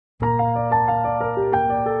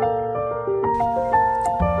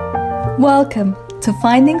Welcome to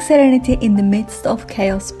Finding Serenity in the Midst of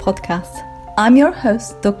Chaos podcast. I'm your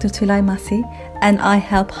host, Dr. Tulay Masi, and I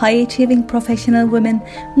help high-achieving professional women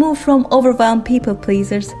move from overwhelmed people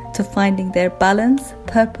pleasers to finding their balance,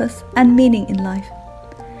 purpose, and meaning in life.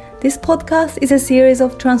 This podcast is a series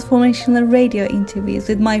of transformational radio interviews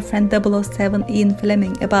with my friend 007 Ian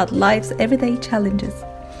Fleming about life's everyday challenges.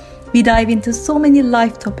 We dive into so many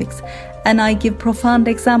life topics, and I give profound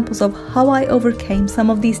examples of how I overcame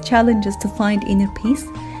some of these challenges to find inner peace,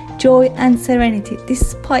 joy, and serenity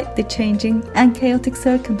despite the changing and chaotic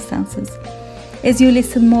circumstances. As you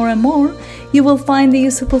listen more and more, you will find the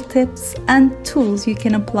useful tips and tools you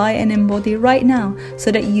can apply and embody right now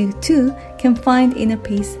so that you too can find inner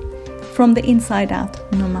peace from the inside out,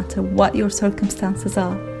 no matter what your circumstances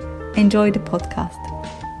are. Enjoy the podcast.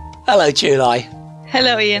 Hello, July.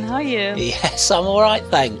 Hello, Ian. How are you? Yes, I'm all right,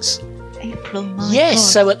 thanks. April, my Yes,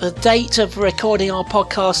 God. so at the date of recording our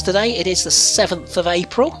podcast today, it is the 7th of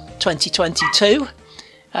April, 2022,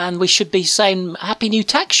 and we should be saying Happy New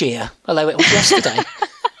Tax Year, although it was yesterday.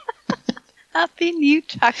 Happy New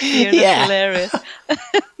Tax Year. That's Yeah. hilarious.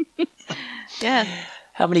 Yeah.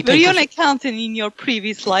 How many Were people... you an accountant in your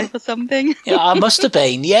previous life or something? Yeah, I must have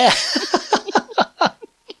been, yeah.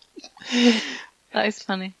 That is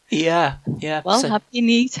funny. Yeah. Well, So, Happy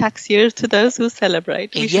New Tax Year to those who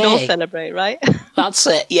celebrate. We should all Yeah. celebrate, right? that's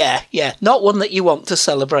it, yeah. Not one that you want to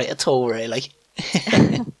celebrate at all, really.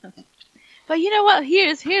 But you know what?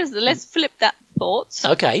 Let's flip that thought.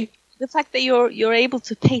 Okay. The fact that you're able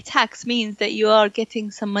to pay tax means that you are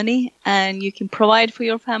getting some money and you can provide for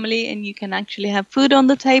your family and you can actually have food on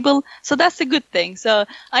the table. So that's a good thing. So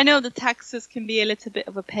I know the taxes can be a little bit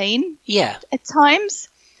of a pain Yeah. at times.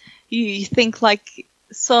 You think like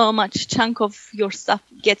so much chunk of your stuff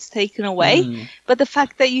gets taken away. But the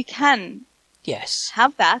fact that you can Yes.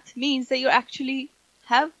 have that means that you actually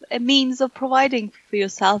have a means of providing for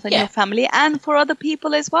yourself and Yeah. your family and for other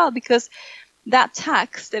people as well, because that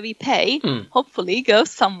tax that we pay hopefully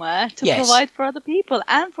goes somewhere to Yes. provide for other people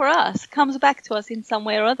and for us, comes back to us in some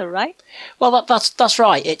way or other, right? Well, that's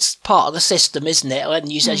right. It's part of the system, isn't it?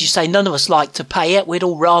 And as you say, none of us like to pay it. We'd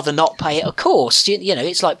all rather not pay it, of course. You know,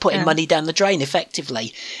 it's like putting money down the drain,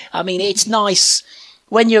 effectively. I mean, it's nice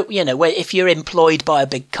when if you're employed by a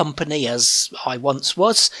big company, as I once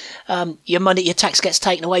was, your tax gets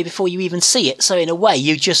taken away before you even see it. So in a way,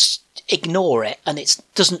 you just ignore it, and it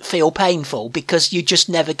doesn't feel painful because you just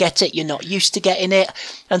never get it. You're not used to getting it,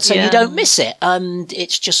 and so you don't miss it. And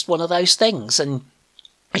it's just one of those things. And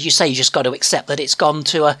as you say, you just got to accept that it's gone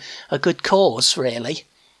to a good cause, really.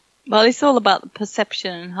 Well, it's all about the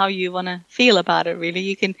perception and how you want to feel about it, really.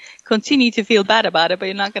 You can continue to feel bad about it, but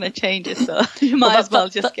you're not going to change it, so you might as well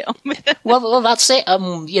just get on with it. Well, that's it.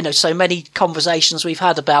 So many conversations we've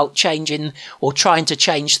had about changing or trying to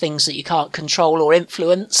change things that you can't control or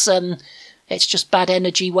influence, and it's just bad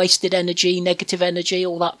energy, wasted energy, negative energy,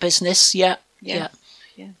 all that business. Yeah.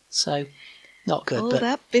 So, not good. All but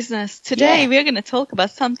that business. Today we're going to talk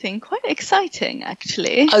about something quite exciting,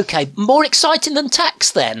 actually. Okay, more exciting than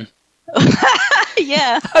tax then.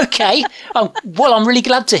 Yeah, Okay. Well, I'm really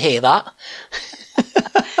glad to hear that.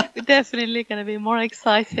 we're definitely going to be more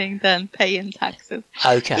exciting than paying taxes.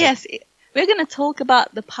 Okay. Yes, we're going to talk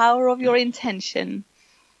about the power of your intention.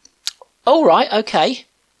 All right. Okay.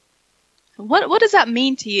 What does that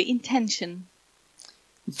mean to you, intention?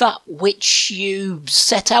 That which you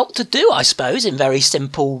set out to do, I suppose, in very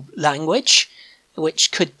simple language,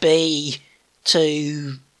 which could be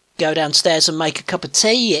to go downstairs and make a cup of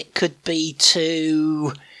tea. It could be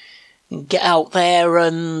to get out there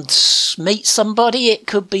and meet somebody. It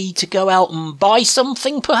could be to go out and buy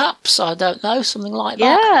something, perhaps. I don't know, something like that.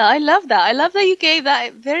 Yeah, I love that. I love that you gave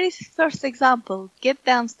that very first example. Get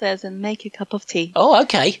downstairs and make a cup of tea. Oh,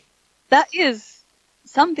 okay. That is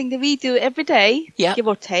something that we do every day, give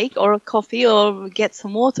or take, or a coffee, or get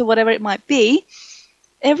some water, whatever it might be,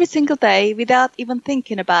 every single day without even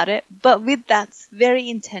thinking about it, but with that very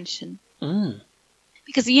intention.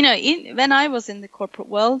 Because, when I was in the corporate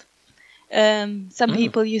world, some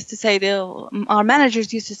people used to say, our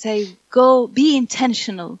managers used to say, go be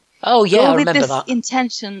intentional. Oh, yeah, I remember with this that.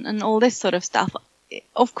 intention and all this sort of stuff.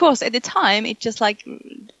 Of course, at the time, it just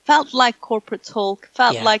felt like corporate talk,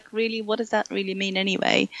 like really, what does that really mean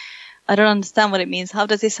anyway? I don't understand what it means. How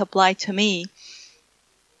does this apply to me?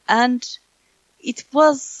 And it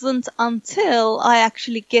wasn't until I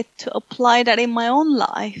actually get to apply that in my own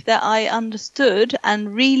life that I understood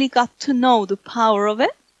and really got to know the power of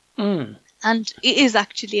it. And it is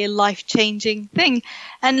actually a life-changing thing.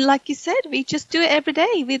 And like you said, we just do it every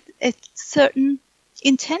day with a certain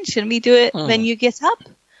intention. We do it when you get up.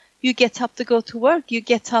 You get up to go to work. You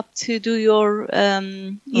get up to do your,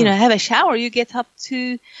 have a shower. You get up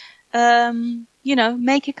to,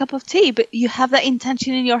 make a cup of tea. But you have that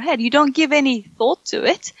intention in your head. You don't give any thought to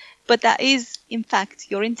it, but that is, in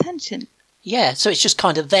fact, your intention. Yeah, so it's just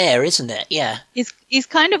kind of there, isn't it? Yeah. It's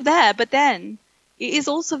kind of there, but then it is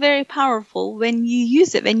also very powerful when you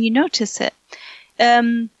use it, when you notice it.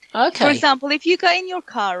 Okay. For example, if you go in your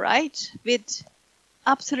car, right, with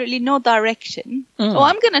absolutely no direction, or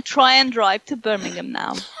I'm going to try and drive to Birmingham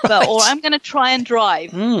now, Right. or I'm going to try and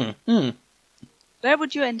drive, where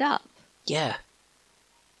would you end up? Yeah.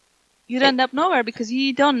 You'd end up nowhere because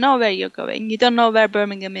you don't know where you're going. You don't know where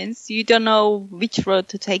Birmingham is. You don't know which road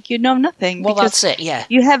to take. You know nothing. Well, because that's it, yeah.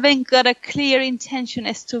 You haven't got a clear intention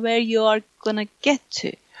as to where you are going to get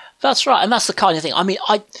to. That's right, and that's the kind of thing. I mean,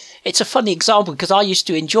 it's a funny example because I used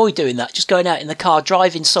to enjoy doing that, just going out in the car,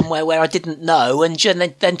 driving somewhere where I didn't know, and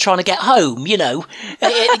then trying to get home. Really,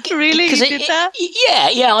 you did that?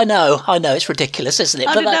 Yeah, I know. It's ridiculous, isn't it?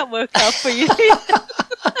 How did that work out for you?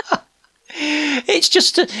 It's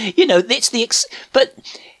just, but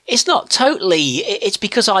it's not totally. It's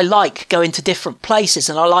because I like going to different places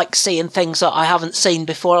and I like seeing things that I haven't seen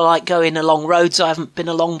before. I like going along roads I haven't been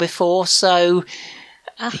along before. So.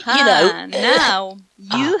 Now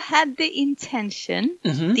you had the intention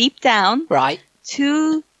deep down, right,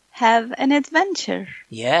 to have an adventure.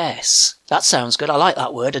 Yes, that sounds good. I like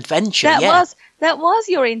that word, adventure. That was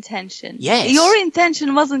your intention. Yes, your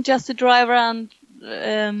intention wasn't just to drive around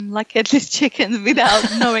like headless chickens without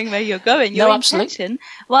knowing where you're going. Your intention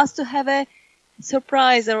was to have a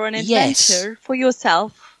surprise or an adventure for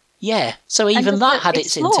yourself. Yeah, so even that had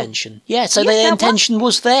its intention. Yeah, so the intention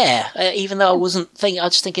was there, even though I wasn't thinking. I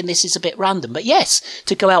was thinking this is a bit random, but yes,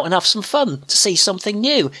 to go out and have some fun, to see something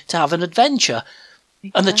new, to have an adventure,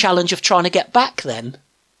 and the challenge of trying to get back. Then,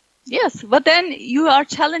 yes, but then you are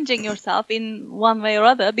challenging yourself in one way or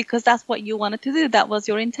other because that's what you wanted to do. That was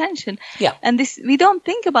your intention. Yeah, and we don't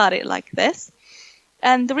think about it like this.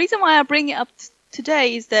 And the reason why I bring it up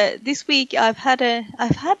today is that this week I've had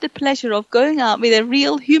the pleasure of going out with a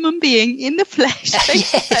real human being in the flesh.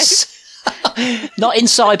 Yes. Not in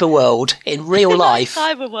cyber world, in real life.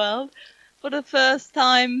 Not in cyber world for the first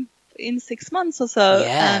time in 6 months or so.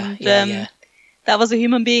 Yeah, and that was a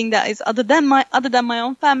human being that is other than my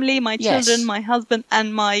own family, my children, my husband,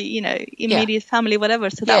 and my immediate family, whatever.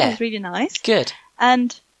 So that was really nice. Good.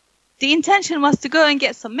 And the intention was to go and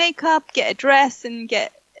get some makeup, get a dress, and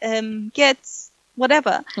get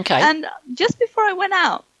whatever. Okay. And just before I went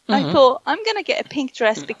out, I thought, I'm going to get a pink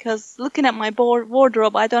dress because looking at my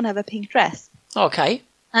wardrobe, I don't have a pink dress. Okay.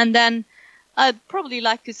 And then I'd probably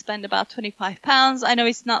like to spend about £25. I know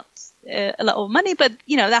it's not a lot of money, but,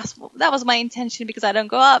 that was my intention because I don't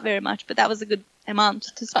go out very much, but that was a good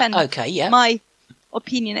amount to spend. Okay, yeah. My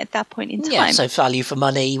opinion at that point in time. Yeah, so value for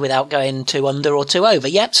money without going too under or too over.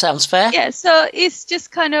 Yep, sounds fair. Yeah, so it's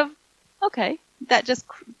just kind of, okay, that just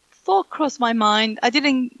thought crossed my mind. I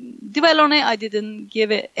didn't dwell on it. I didn't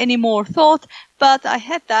give it any more thought, but I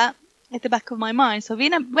had that at the back of my mind. So we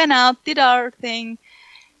went out, did our thing,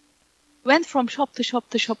 went from shop to shop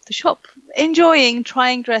to shop to shop, enjoying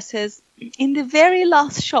trying dresses. In the very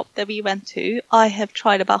last shop that we went to, I have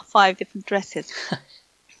tried about 5 different dresses.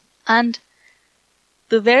 And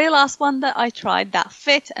the very last one that I tried, that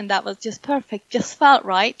fit and that was just perfect, just felt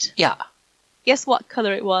right. Yeah. Guess what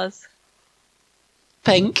color it was?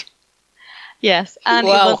 Pink. Yes, and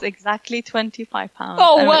it was exactly £25.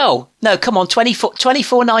 Oh, wow. No, come on,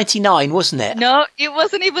 $24.99, wasn't it? No, it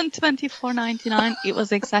wasn't even £24.99. It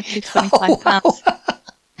was exactly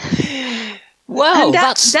 £25. Wow,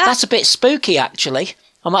 that's a bit spooky, actually.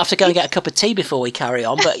 I might have to go and get a cup of tea before we carry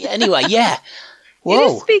on. But anyway, yeah. Whoa.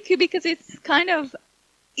 It is spooky because it's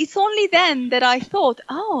only then that I thought,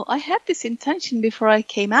 I had this intention before I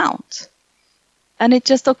came out. And it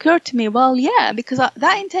just occurred to me, well, yeah, because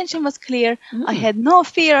that intention was clear. I had no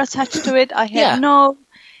fear attached to it. I had no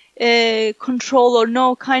control or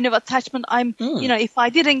no kind of attachment. If I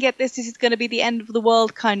didn't get this is going to be the end of the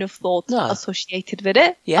world kind of thought associated with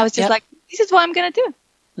it. I was just like, this is what I'm going to do.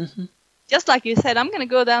 Mm-hmm. Just like you said, I'm going to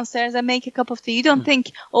go downstairs and make a cup of tea. You don't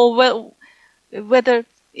think, whether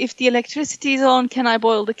if the electricity is on, can I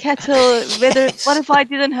boil the kettle? What if I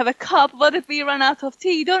didn't have a cup? What if we run out of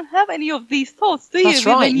tea? You don't have any of these thoughts, do you? That's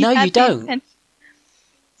right. No, you don't.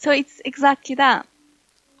 So it's exactly that.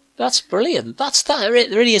 That's brilliant.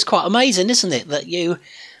 It really is quite amazing, isn't it? That you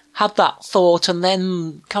had that thought and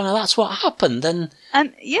then kind of that's what happened. And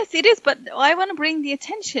yes, it is. But I want to bring the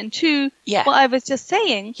attention to what I was just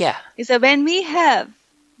saying. Yeah. Is that when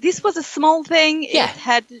this was a small thing. Yeah. It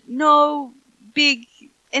had no big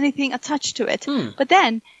anything attached to it. But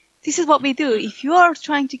then this is what we do. If you are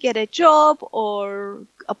trying to get a job or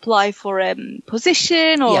apply for a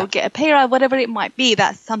position or get a pay rise, whatever it might be,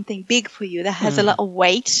 that's something big for you that has a lot of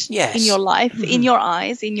weight in your life, in your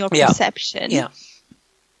eyes, in your perception. Yeah.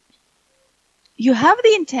 You have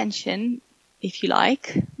the intention, if you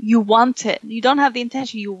like, you want it. You don't have the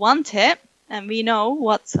intention, you want it. And we know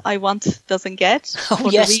what I want doesn't get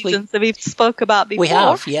for the reasons that we've spoke about before. We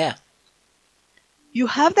have, yeah. You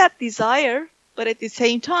have that desire, but at the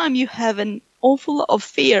same time, you have an awful lot of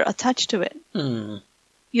fear attached to it.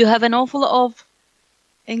 You have an awful lot of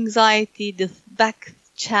anxiety, the back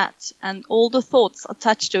chat, and all the thoughts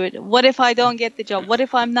attached to it. What if I don't get the job? What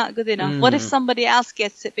if I'm not good enough? What if somebody else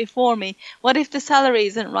gets it before me? What if the salary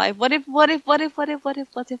isn't right? What if?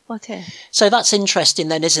 So that's interesting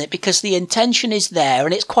then, isn't it? Because the intention is there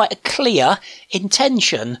and it's quite a clear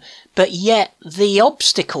intention, but yet the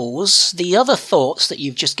obstacles, the other thoughts that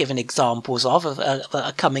you've just given examples of that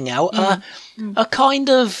are coming out are kind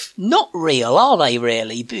of not real, are they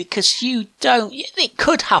really? Because you don't, it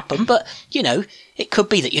could happen, but you know, it could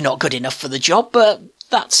be that you're not good enough for the job, but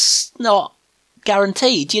that's not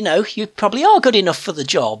guaranteed. You know, you probably are good enough for the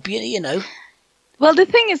job, you know. Well, the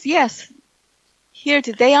thing is, yes,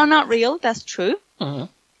 they are not real. That's true.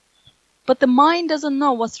 But the mind doesn't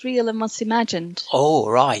know what's real and what's imagined. Oh,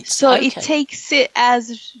 right. So it takes it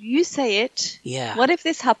as you say it. Yeah. What if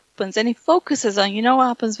this happens? And it focuses on, you know what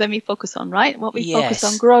happens when we focus on, right? What we focus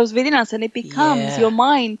on grows within us and it becomes, your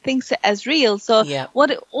mind thinks it as real. So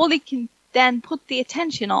all it can then put the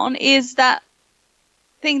attention on is that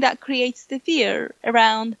thing that creates the fear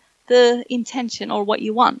around the intention or what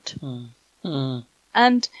you want.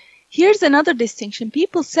 And here's another distinction.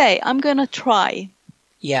 People say, I'm going to try.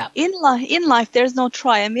 Yeah. In life, there's no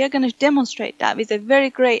try, and we are going to demonstrate that with a very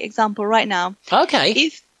great example right now.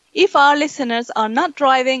 Okay. If our listeners are not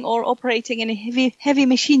driving or operating any heavy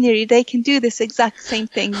machinery, they can do this exact same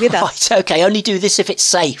thing with us. Right, okay. Only do this if it's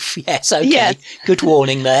safe. Yes, okay. Yes. Good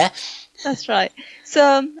warning there. That's right.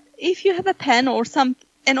 So if you have a pen or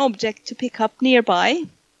an object to pick up nearby.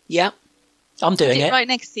 Yeah, I'm doing it. Right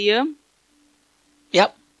next to you.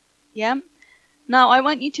 Yep. Yeah. Now I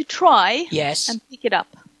want you to try. Yes. And pick it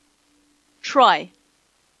up. Try.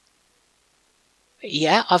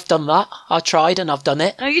 Yeah, I've done that. I tried and I've done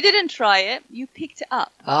it. No, you didn't try it. You picked it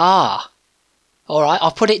up. Ah. All right,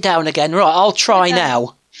 I'll put it down again. Right, I'll try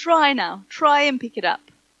now. Try now. Try and pick it up.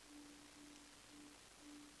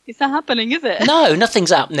 It's not happening, is it? No, nothing's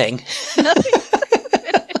happening. Nothing's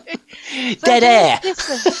Dead air.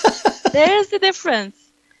 There's the difference.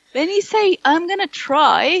 When you say, I'm going to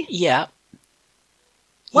try. Yeah.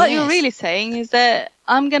 What you're really saying is that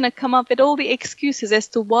I'm going to come up with all the excuses as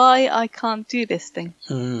to why I can't do this thing.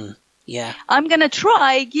 Yeah. I'm going to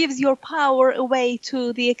try gives your power away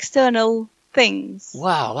to the external things.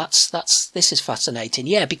 Wow, this is fascinating.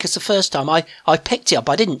 Yeah, because the first time I picked it up,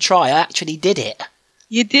 I didn't try, I actually did it.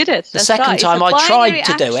 You did it. The second time I tried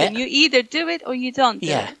to do it. You either do it or you don't do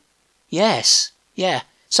it. Yes. Yeah.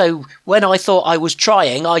 So when I thought I was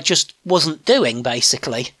trying, I just wasn't doing,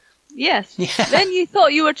 basically. Yes. Yeah. Then you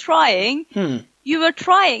thought you were trying. You were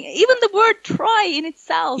trying. Even the word try in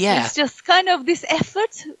itself is just kind of this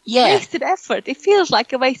effort. Wasted effort. It feels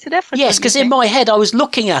like a wasted effort. Yes, because in my head I was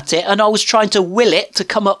looking at it and I was trying to will it to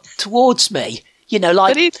come up towards me. You know,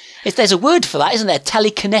 like, if there's a word for that, isn't there?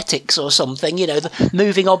 Telekinetics or something, you know, the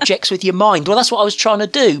moving objects with your mind. Well, that's what I was trying to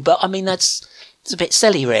do. But, I mean, it's a bit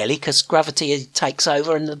silly, really, because gravity takes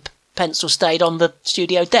over and the pencil stayed on the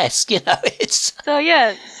studio desk, you know.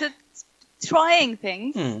 So trying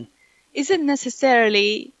things isn't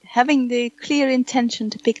necessarily having the clear intention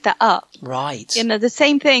to pick that up. Right. You know, the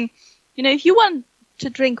same thing, you know, if you want to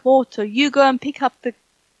drink water, you go and pick up the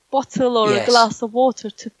bottle or a glass of water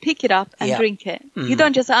to pick it up and drink it. You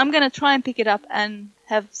don't just say, I'm going to try and pick it up and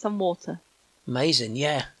have some water. Amazing,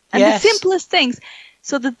 yeah. And the simplest things.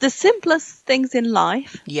 So the simplest things in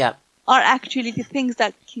life are actually the things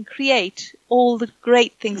that can create all the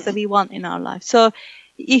great things that we want in our life. So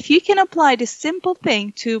if you can apply this simple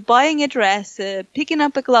thing to buying a dress, picking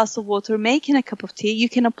up a glass of water, making a cup of tea, you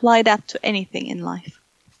can apply that to anything in life.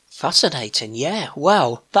 Fascinating, yeah.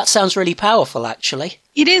 Wow, that sounds really powerful, actually.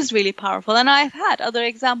 It is really powerful, and I've had other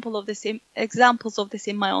examples of this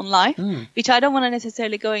in my own life, which I don't want to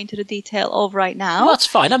necessarily go into the detail of right now. Well, that's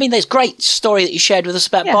fine. I mean, there's a great story that you shared with us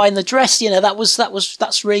about buying the dress. You know,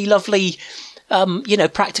 that's really lovely. You know,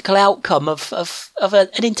 practical outcome of an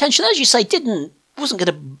intention, as you say, wasn't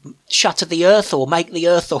going to shatter the earth or make the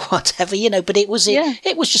earth or whatever. You know, but it was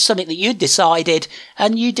just something that you decided,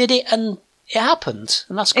 and you did it, and it happened,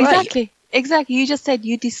 and that's great. Exactly. You just said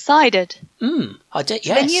you decided. I did,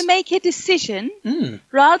 yes. When you make a decision,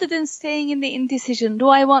 rather than staying in the indecision, do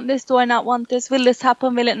I want this? Do I not want this? Will this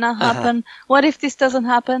happen? Will it not happen? What if this doesn't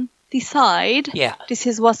happen? Decide this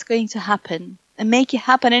is what's going to happen and make it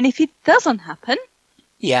happen. And if it doesn't happen,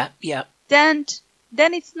 then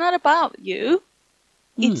it's not about you.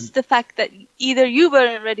 It's the fact that either you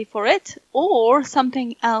weren't ready for it or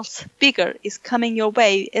something else bigger is coming your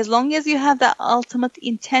way. As long as you have that ultimate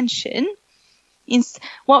intention,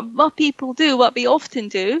 what people do, what we often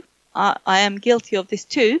do, I am guilty of this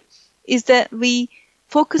too, is that we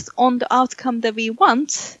focus on the outcome that we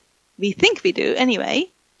want. We think we do anyway.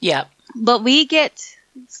 Yeah. But we get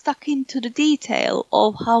stuck into the detail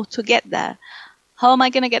of how to get there. How am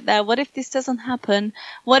I going to get there? What if this doesn't happen?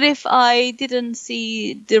 What if I didn't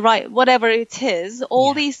see the right, whatever it is,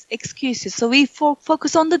 all these excuses. So we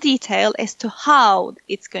focus on the detail as to how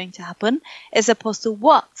it's going to happen as opposed to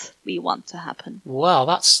what we want to happen. Wow,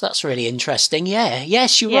 that's really interesting. Yeah.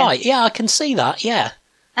 Yes, you're right. Yeah, I can see that. Yeah.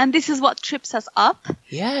 And this is what trips us up.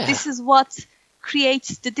 Yeah. This is what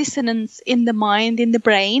creates the dissonance in the mind, in the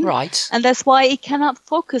brain. Right. And that's why it cannot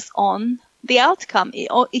focus on the outcome.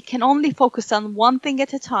 It can only focus on one thing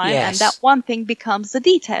at a time, and that one thing becomes the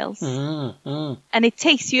details. And it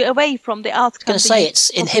takes you away from the outcome. I was going to say, it's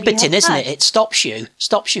inhibiting, isn't it? It stops you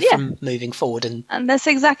from moving forward. And that's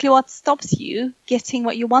exactly what stops you getting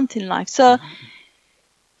what you want in life. So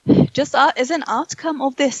just as an outcome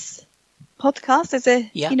of this podcast, as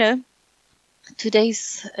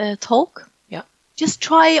today's talk, just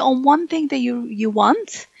try on one thing that you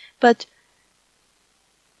want, but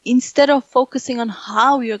instead of focusing on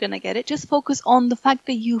how you're going to get it, just focus on the fact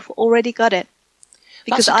that you've already got it.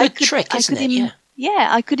 Because that's a good trick, isn't it?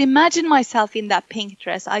 I could imagine myself in that pink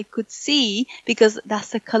dress. I could see, because that's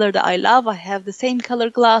the color that I love. I have the same color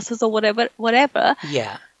glasses or whatever.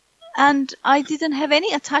 Yeah. And I didn't have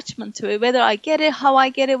any attachment to it, whether I get it, how I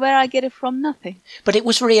get it, where I get it from, nothing. But it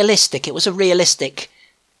was realistic. It was a realistic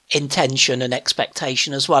intention and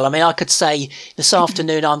expectation as well. I mean, I could say this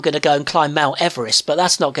afternoon I'm going to go and climb Mount Everest, but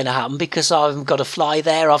that's not going to happen because I've got to fly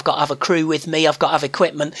there. I've got to have a crew with me. I've got to have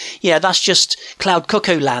equipment. That's just cloud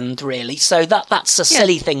cuckoo land, really. So that's a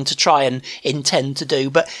silly thing to try and intend to do.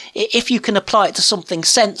 But if you can apply it to something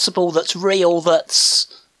sensible, that's real, that's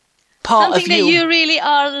part something of you, that you really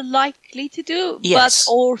are likely to do,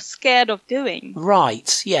 or scared of doing.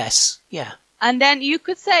 Right. Yes. Yeah. And then you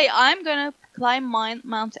could say, I'm going to climb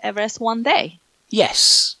Mount Everest one day.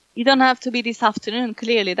 Yes. You don't have to be this afternoon.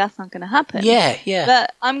 Clearly, that's not going to happen. Yeah.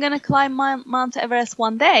 But I'm going to climb Mount Everest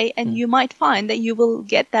one day, and you might find that you will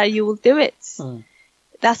get there. You will do it.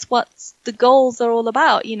 That's what the goals are all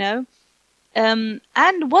about, And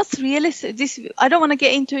what's realistic? I don't want to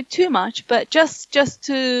get into it too much, but just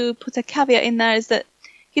to put a caveat in there is that,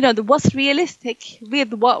 what's realistic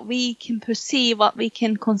with what we can perceive, what we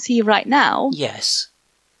can conceive right now. Yes.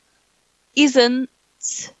 Isn't.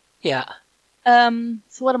 Yeah. So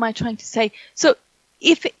what am I trying to say? So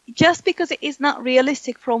just because it is not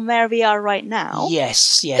realistic from where we are right now.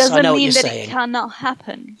 Yes, doesn't I know mean what you're that saying. It cannot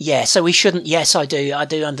happen. Yeah, so we shouldn't. Yes, I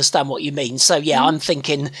do understand what you mean. So I'm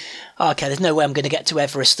thinking, okay, there's no way I'm going to get to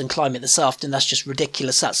Everest and climb it this afternoon. That's just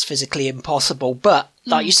ridiculous. That's physically impossible. But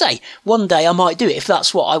like you say, one day I might do it if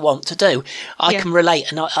that's what I want to do. I can relate.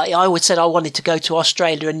 And I always said I wanted to go to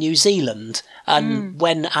Australia and New Zealand. And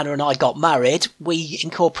when Anna and I got married, we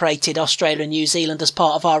incorporated Australia and New Zealand as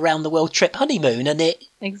part of our round the world trip honeymoon. And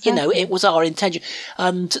it was our intention.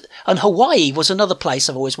 And Hawaii was another place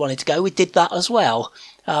I've always wanted to go. We did that as well.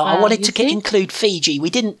 I wanted to include Fiji.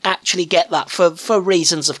 We didn't actually get that for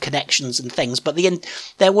reasons of connections and things, but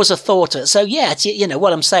there was a thought. So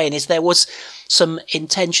what I'm saying is there was some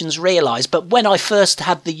intentions realised, but when I first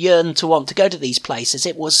had the yearn to want to go to these places,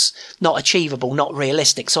 it was not achievable, not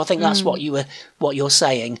realistic. So I think that's what you're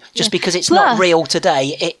saying. Just because it's not real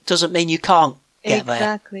today, it doesn't mean you can't get there.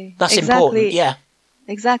 Exactly. That's important. Yeah.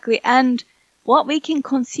 Exactly. And what we can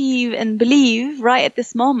conceive and believe right at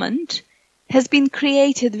this moment has been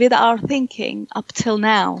created with our thinking up till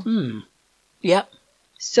now. Yeah.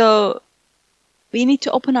 So we need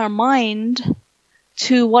to open our mind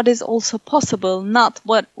to what is also possible, not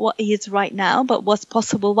what is right now, but what's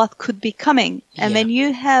possible, what could be coming. And when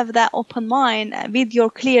you have that open mind with your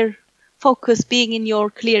clear focus being in your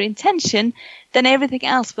clear intention, then everything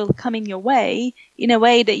else will come in your way in a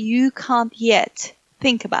way that you can't yet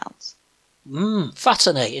think about.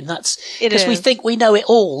 Fascinating. That's because we think we know it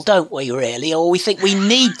all, don't we, really? Or we think we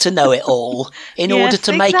need to know it all in order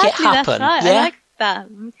to make it happen. That's right. Yeah? I like that.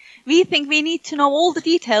 We think we need to know all the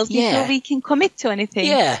details before we can commit to anything.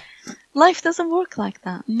 Yeah. Life doesn't work like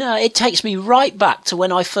that. No, it takes me right back to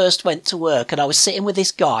when I first went to work and I was sitting with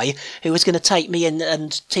this guy who was going to take me in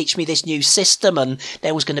and teach me this new system, and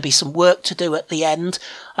there was going to be some work to do at the end.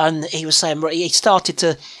 And he was saying, he started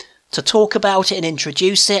to talk about it and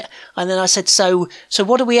introduce it. And then I said, so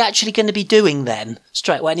what are we actually going to be doing then?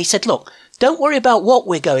 Straight away. And he said, look, don't worry about what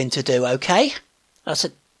we're going to do, okay? I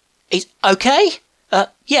said, okay?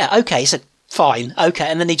 Yeah, okay. He said, fine, okay.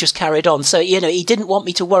 And then he just carried on. So, he didn't want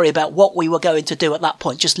me to worry about what we were going to do at that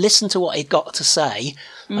point. Just listen to what he'd got to say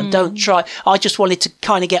and don't try. I just wanted to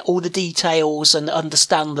kind of get all the details and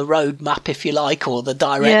understand the roadmap, if you like, or the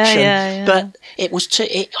direction. Yeah. But it was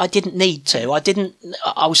I didn't need to.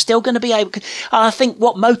 I was still going to be able to. And I think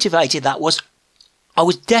what motivated that was I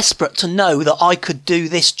was desperate to know that I could do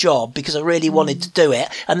this job because I really wanted to do it.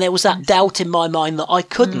 And there was that doubt in my mind that I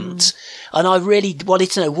couldn't. And I really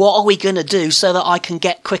wanted to know, what are we going to do so that I can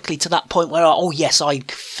get quickly to that point where, yes, I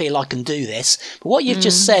feel I can do this. But what you've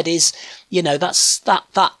just said is,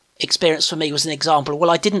 that experience for me was an example. Well,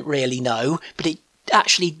 I didn't really know, but it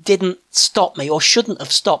actually didn't stop me, or shouldn't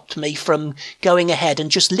have stopped me, from going ahead and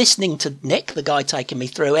just listening to Nick, the guy taking me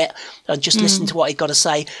through it, and just listening to what he'd got to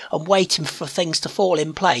say and waiting for things to fall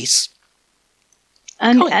in place.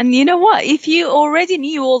 And you know what? If you already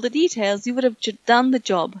knew all the details, you would have done the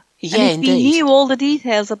job. Yeah, and if indeed. we knew all the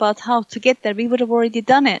details about how to get there, we would have already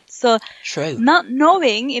done it. So True. Not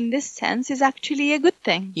knowing in this sense is actually a good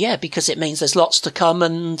thing. Yeah, because it means there's lots to come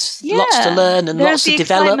and lots to learn and lots to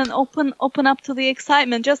develop. There's the excitement, open up to the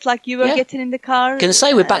excitement, just like you were getting in the car. Going to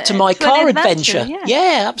say, we're back to my car adventure.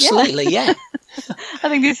 Yeah, absolutely, yeah. I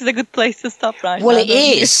think this is a good place to stop right now. Well, it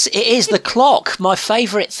is. It is. The clock. My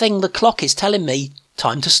favourite thing, the clock is telling me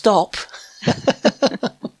time to stop.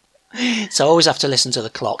 So I always have to listen to the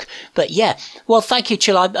clock. But yeah, well, thank you,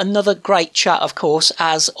 Chilla. Another great chat, of course,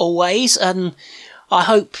 as always. And I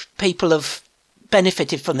hope people have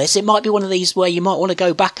benefited from this. It might be one of these where you might want to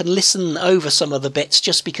go back and listen over some of the bits,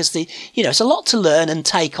 just because it's a lot to learn and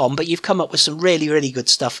take on, but you've come up with some really, really good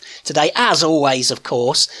stuff today, as always, of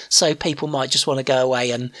course. So people might just want to go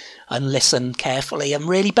away and listen carefully and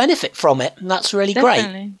really benefit from it. And that's really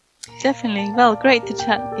great. Definitely. Well, great to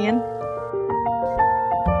chat, Ian.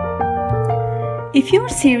 If you're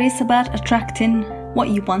serious about attracting what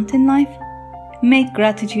you want in life, make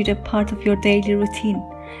gratitude a part of your daily routine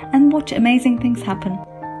and watch amazing things happen.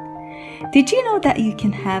 Did you know that you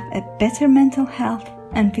can have a better mental health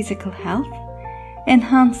and physical health,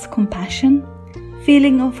 enhanced compassion,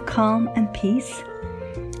 feeling of calm and peace,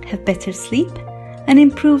 have better sleep, and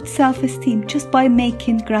improved self-esteem just by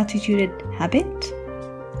making gratitude a habit?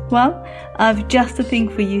 Well, I've just a thing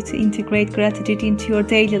for you to integrate gratitude into your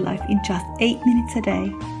daily life in just 8 minutes a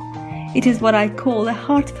day. It is what I call a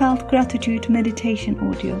heartfelt gratitude meditation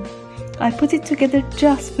audio. I put it together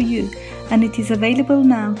just for you, and it is available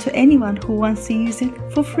now to anyone who wants to use it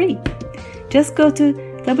for free. Just go to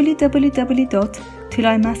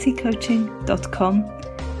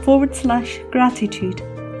www.tulaymassicoaching.com/gratitude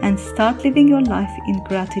and start living your life in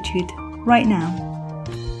gratitude right now.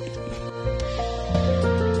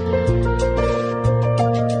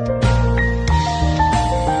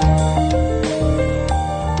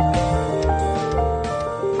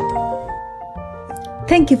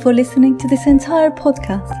 Thank you for listening to this entire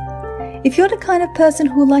podcast. If you're the kind of person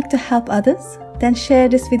who like to help others, then share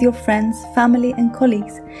this with your friends, family and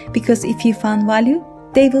colleagues, because if you found value,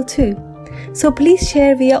 they will too. So please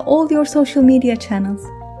share via all your social media channels.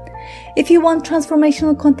 If you want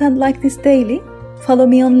transformational content like this daily, follow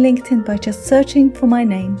me on LinkedIn by just searching for my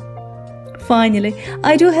name. Finally,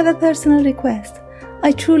 I do have a personal request.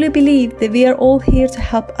 I truly believe that we are all here to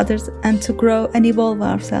help others and to grow and evolve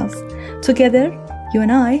ourselves. Together, you and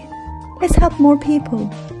I, let's help more people.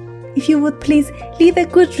 If you would please leave a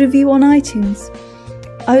good review on iTunes.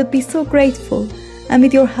 I would be so grateful, and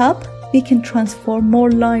with your help, we can transform more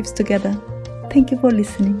lives together. Thank you for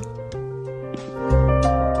listening.